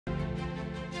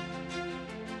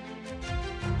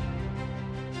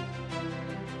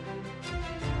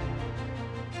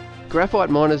Graphite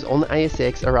miners on the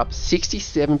ASX are up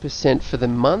 67% for the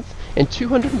month and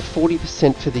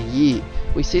 240% for the year.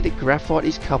 We see that graphite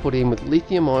is coupled in with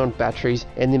lithium-ion batteries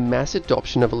and the mass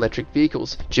adoption of electric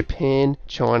vehicles. Japan,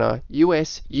 China,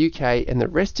 US, UK and the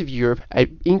rest of Europe are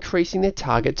increasing their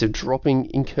targets of dropping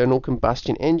internal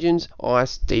combustion engines,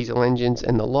 ICE, diesel engines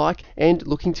and the like, and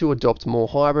looking to adopt more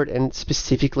hybrid and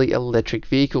specifically electric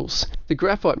vehicles. The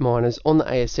graphite miners on the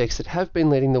ASX that have been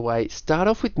leading the way start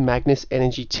off with Magnis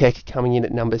Energy Tech coming in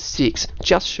at number 6,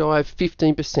 just shy of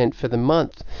 15% for the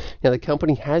month. Now the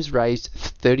company has raised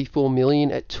 34 million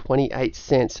at 28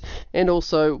 cents and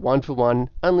also 1-for-1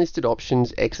 unlisted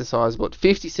options exercisable at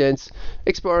 50 cents,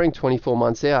 expiring 24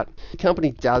 months out. The company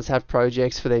does have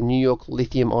projects for their New York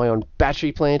lithium-ion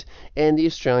battery plant and the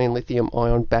Australian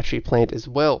lithium-ion battery plant as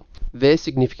well. Their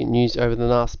significant news over the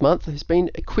last month has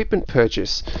been equipment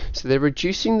purchase, so they're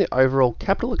reducing the overall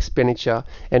capital expenditure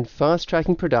and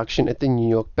fast-tracking production at the New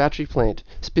York battery plant.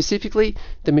 Specifically,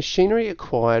 the machinery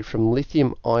acquired from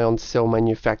lithium-ion cell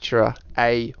manufacturer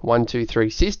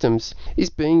A123 Systems is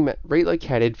being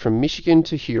relocated from Michigan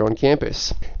to Huron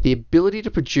campus. The ability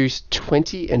to produce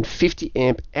 20 and 50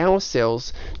 amp hour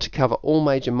cells to cover all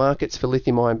major markets for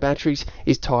lithium-ion batteries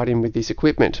is tied in with this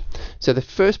equipment. So the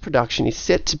first production is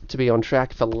set to be on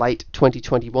track for late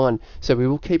 2021, so we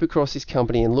will keep across this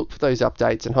company and look for those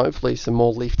updates and hopefully some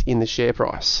more lift in the share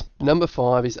price. Number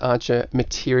 5 is Archer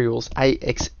Materials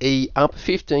AXE, up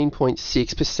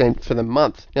 15.6% for the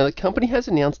month. Now the company has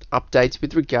announced updates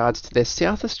with regards to their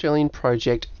South Australian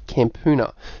project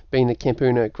Campuna, being the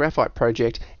Campuna Graphite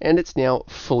project, and it's now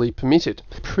fully permitted.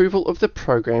 Approval of the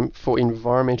program for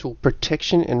environmental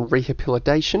protection and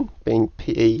rehabilitation, being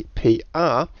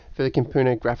PEPR, for the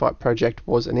Campuna Graphite project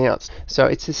was announced. So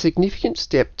it's a significant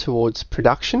step towards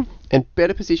production and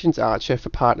better positions Archer for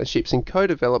partnerships and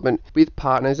co-development with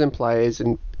partners and players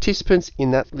and participants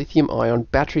in that lithium-ion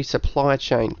battery supply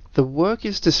chain. The work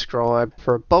is described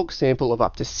for a bulk sample of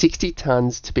up to 60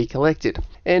 tonnes to be collected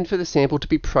and for the sample to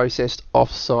be processed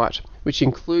off-site, which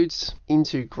includes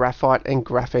into graphite and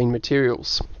graphene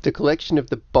materials. The collection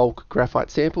of the bulk graphite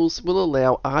samples will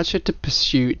allow Archer to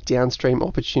pursue downstream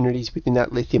opportunities within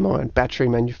that lithium-ion battery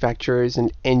manufacturers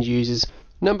and end users.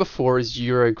 Number 4 is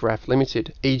Ecograf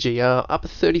Limited, EGR, up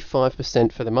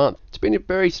 35% for the month. It's been a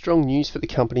very strong news for the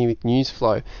company with news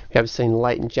flow. We have seen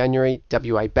late in January,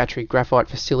 WA Battery Graphite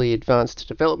Facility advanced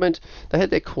development. They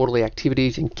had their quarterly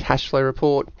activities and cash flow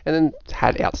report, and then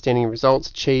had outstanding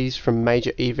results achieved from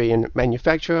major EV and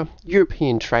manufacturer,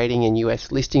 European trading and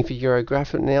US listing for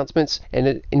Ecograf announcements, and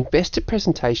an investor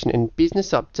presentation and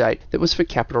business update that was for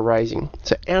capital raising.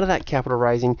 So out of that capital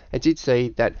raising, I did see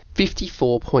that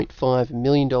 $54.5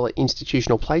 million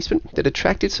institutional placement that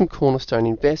attracted some cornerstone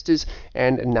investors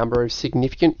and a number of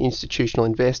significant institutional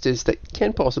investors that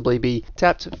can possibly be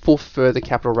tapped for further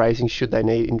capital raising should they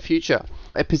need in future.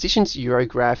 It positions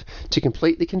Ecograf to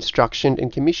complete the construction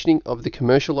and commissioning of the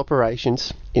commercial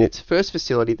operations in its first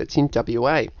facility that's in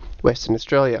WA, Western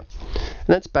Australia. And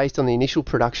that's based on the initial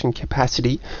production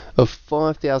capacity of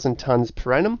 5,000 tonnes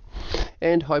per annum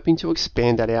and hoping to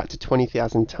expand that out to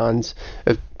 20,000 tonnes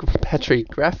of battery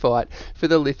graphite for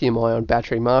the lithium-ion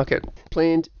battery market.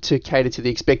 Planned to cater to the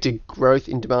expected growth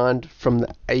in demand from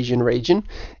the Asian region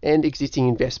and existing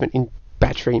investment in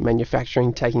battery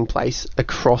manufacturing taking place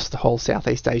across the whole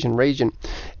Southeast Asian region,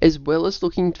 as well as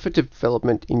looking for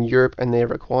development in Europe and their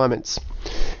requirements.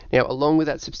 Now, along with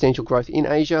that substantial growth in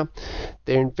Asia,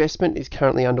 their investment is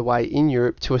currently underway in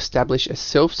Europe to establish a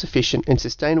self-sufficient and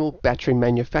sustainable battery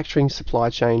manufacturing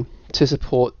supply chain to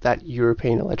support that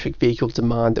European electric vehicle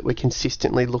demand that we're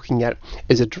consistently looking at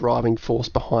as a driving force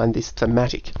behind this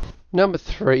thematic. Number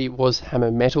 3 was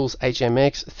Hammer Metals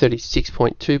HMX,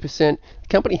 36.2%. The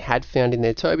company had found in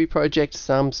their Toby project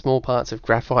some small parts of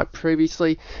graphite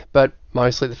previously, but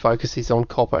mostly the focus is on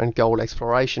copper and gold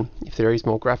exploration. If there is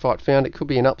more graphite found, it could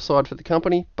be an upside for the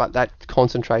company, but that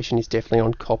concentration is definitely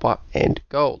on copper and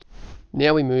gold.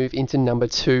 Now we move into number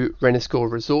 2, Renascor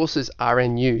Resources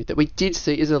RNU, that we did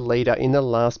see as a leader in the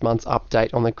last month's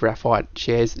update on the graphite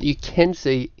shares that you can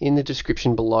see in the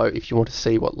description below if you want to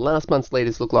see what last month's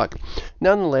leaders look like.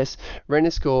 Nonetheless,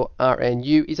 Renascor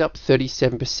RNU is up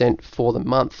 37% for the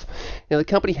month. Now the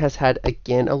company has had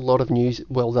again a lot of news,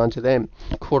 well done to them.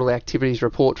 Quarterly activities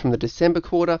report from the December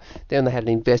quarter, then they had an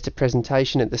investor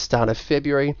presentation at the start of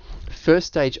February, first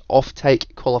stage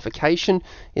offtake qualification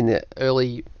in the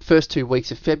early first 2 2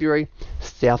 weeks of February,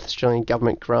 South Australian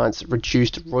Government grants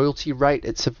reduced royalty rate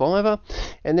at Survivor,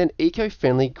 and then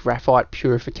eco-friendly graphite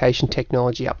purification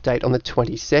technology update on the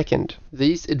 22nd.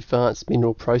 These advanced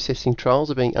mineral processing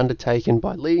trials are being undertaken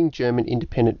by leading German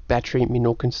independent battery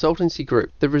mineral consultancy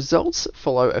group. The results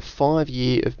follow a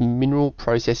 5-year of mineral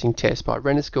processing tests by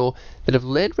Renascor that have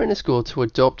led Renascor to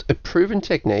adopt a proven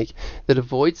technique that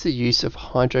avoids the use of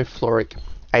hydrofluoric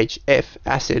HF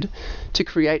acid to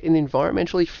create an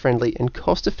environmentally friendly and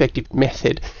cost-effective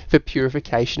method for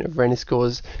purification of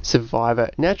Renascor's Survivor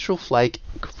natural flake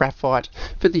graphite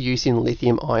for the use in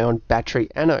lithium-ion battery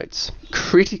anodes.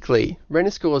 Critically,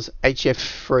 Renascor's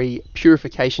HF-free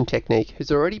purification technique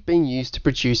has already been used to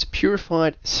produce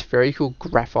purified spherical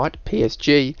graphite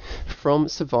PSG from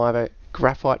Survivor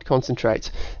graphite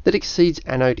concentrates that exceeds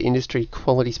anode industry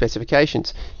quality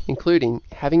specifications, including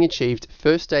having achieved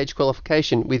first stage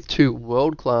qualification with 2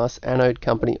 world-class anode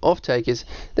company off-takers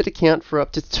that account for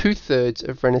up to 2/3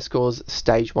 of Renascor's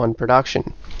stage 1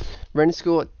 production.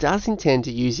 Renascor does intend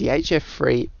to use the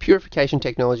HF-free purification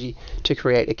technology to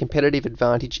create a competitive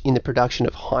advantage in the production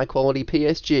of high-quality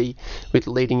PSG with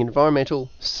leading environmental,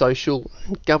 social,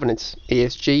 and governance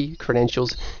ESG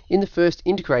credentials in the first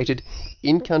integrated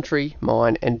in-country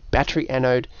mine and battery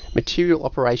anode material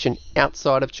operation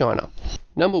outside of China.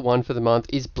 Number 1 for the month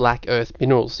is Blackearth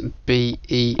Minerals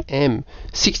BEM,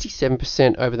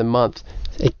 67% over the month.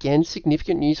 Again,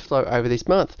 significant news flow over this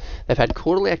month. They've had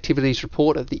quarterly activities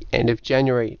report at the end of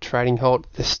January, trading halt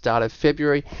at the start of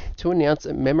February to announce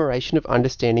a memorandum of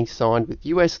understanding signed with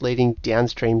US leading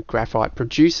downstream graphite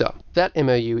producer. That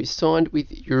MOU is signed with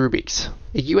Urubix,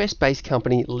 a US-based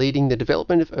company leading the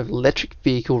development of electric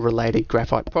vehicle-related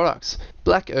graphite products.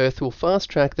 Blackearth will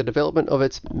fast-track the development of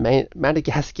its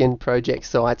Madagascan project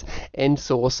sites and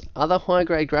source other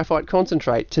high-grade graphite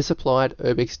concentrate to supply at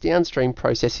Urubix downstream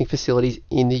processing facilities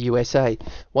in the USA.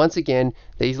 Once again,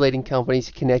 these leading companies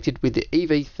are connected with the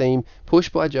EV theme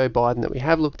pushed by Joe Biden that we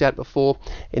have looked at before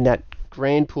in that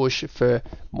grand push for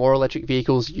more electric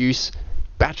vehicles use,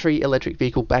 electric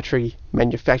vehicle battery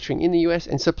manufacturing in the US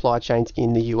and supply chains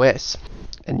in the US.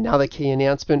 Another key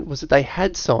announcement was that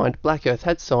Blackearth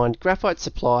had signed graphite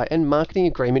supply and marketing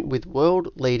agreement with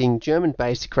world-leading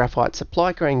German-based graphite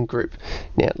supply chain group,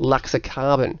 now Luxor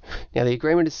Carbon. Now the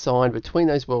agreement is signed between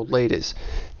those world leaders.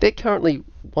 They're currently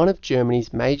one of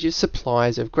Germany's major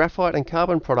suppliers of graphite and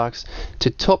carbon products to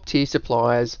top-tier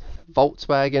suppliers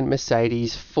Volkswagen,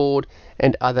 Mercedes, Ford,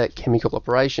 and other chemical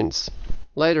operations.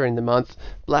 Later in the month,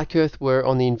 Blackearth were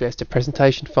on the investor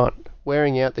presentation front,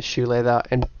 wearing out the shoe leather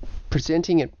and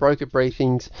presenting at broker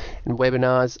briefings and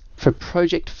webinars for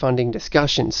project funding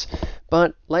discussions.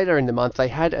 But later in the month, they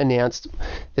had announced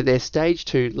that their Stage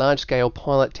 2 large-scale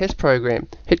pilot test program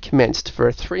had commenced for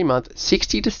a 3-month,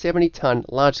 60 to 70 tonne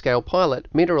large-scale pilot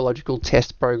meteorological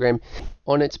test program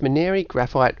on its Mineri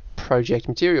graphite project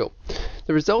material.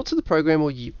 The results of the program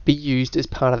will be used as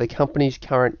part of the company's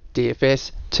current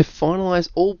DFS to finalise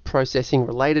all processing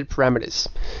related parameters.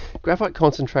 Graphite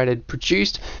concentrated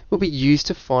produced will be used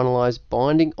to finalise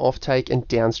binding offtake and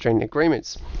downstream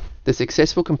agreements. The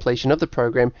successful completion of the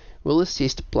program will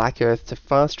assist Blackearth to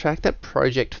fast-track that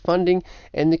project funding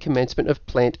and the commencement of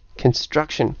plant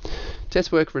construction.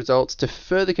 Test work results to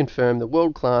further confirm the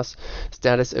world-class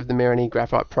status of the Mineri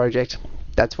graphite project.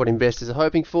 That's what investors are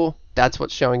hoping for, that's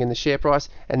what's showing in the share price,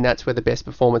 and that's where the best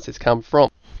performance has come from.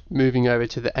 Moving over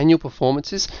to the annual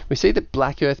performances, we see that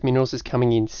Blackearth Minerals is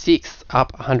coming in 6th,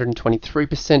 up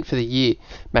 123% for the year.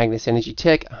 Magnis Energy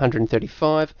Tech,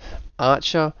 135%,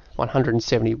 Archer,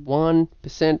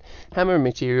 171%, Hammer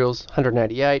Materials,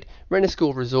 188%,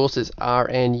 Renascor Resources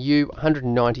RNU,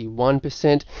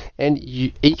 191%, and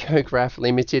Ecograf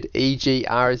Limited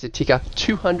EGR as a ticker,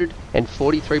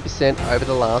 243% over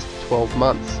the last 12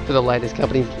 months. For the latest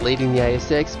companies leading the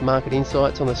ASX, market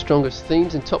insights on the strongest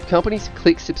themes and top companies,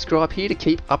 click subscribe here to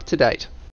keep up to date.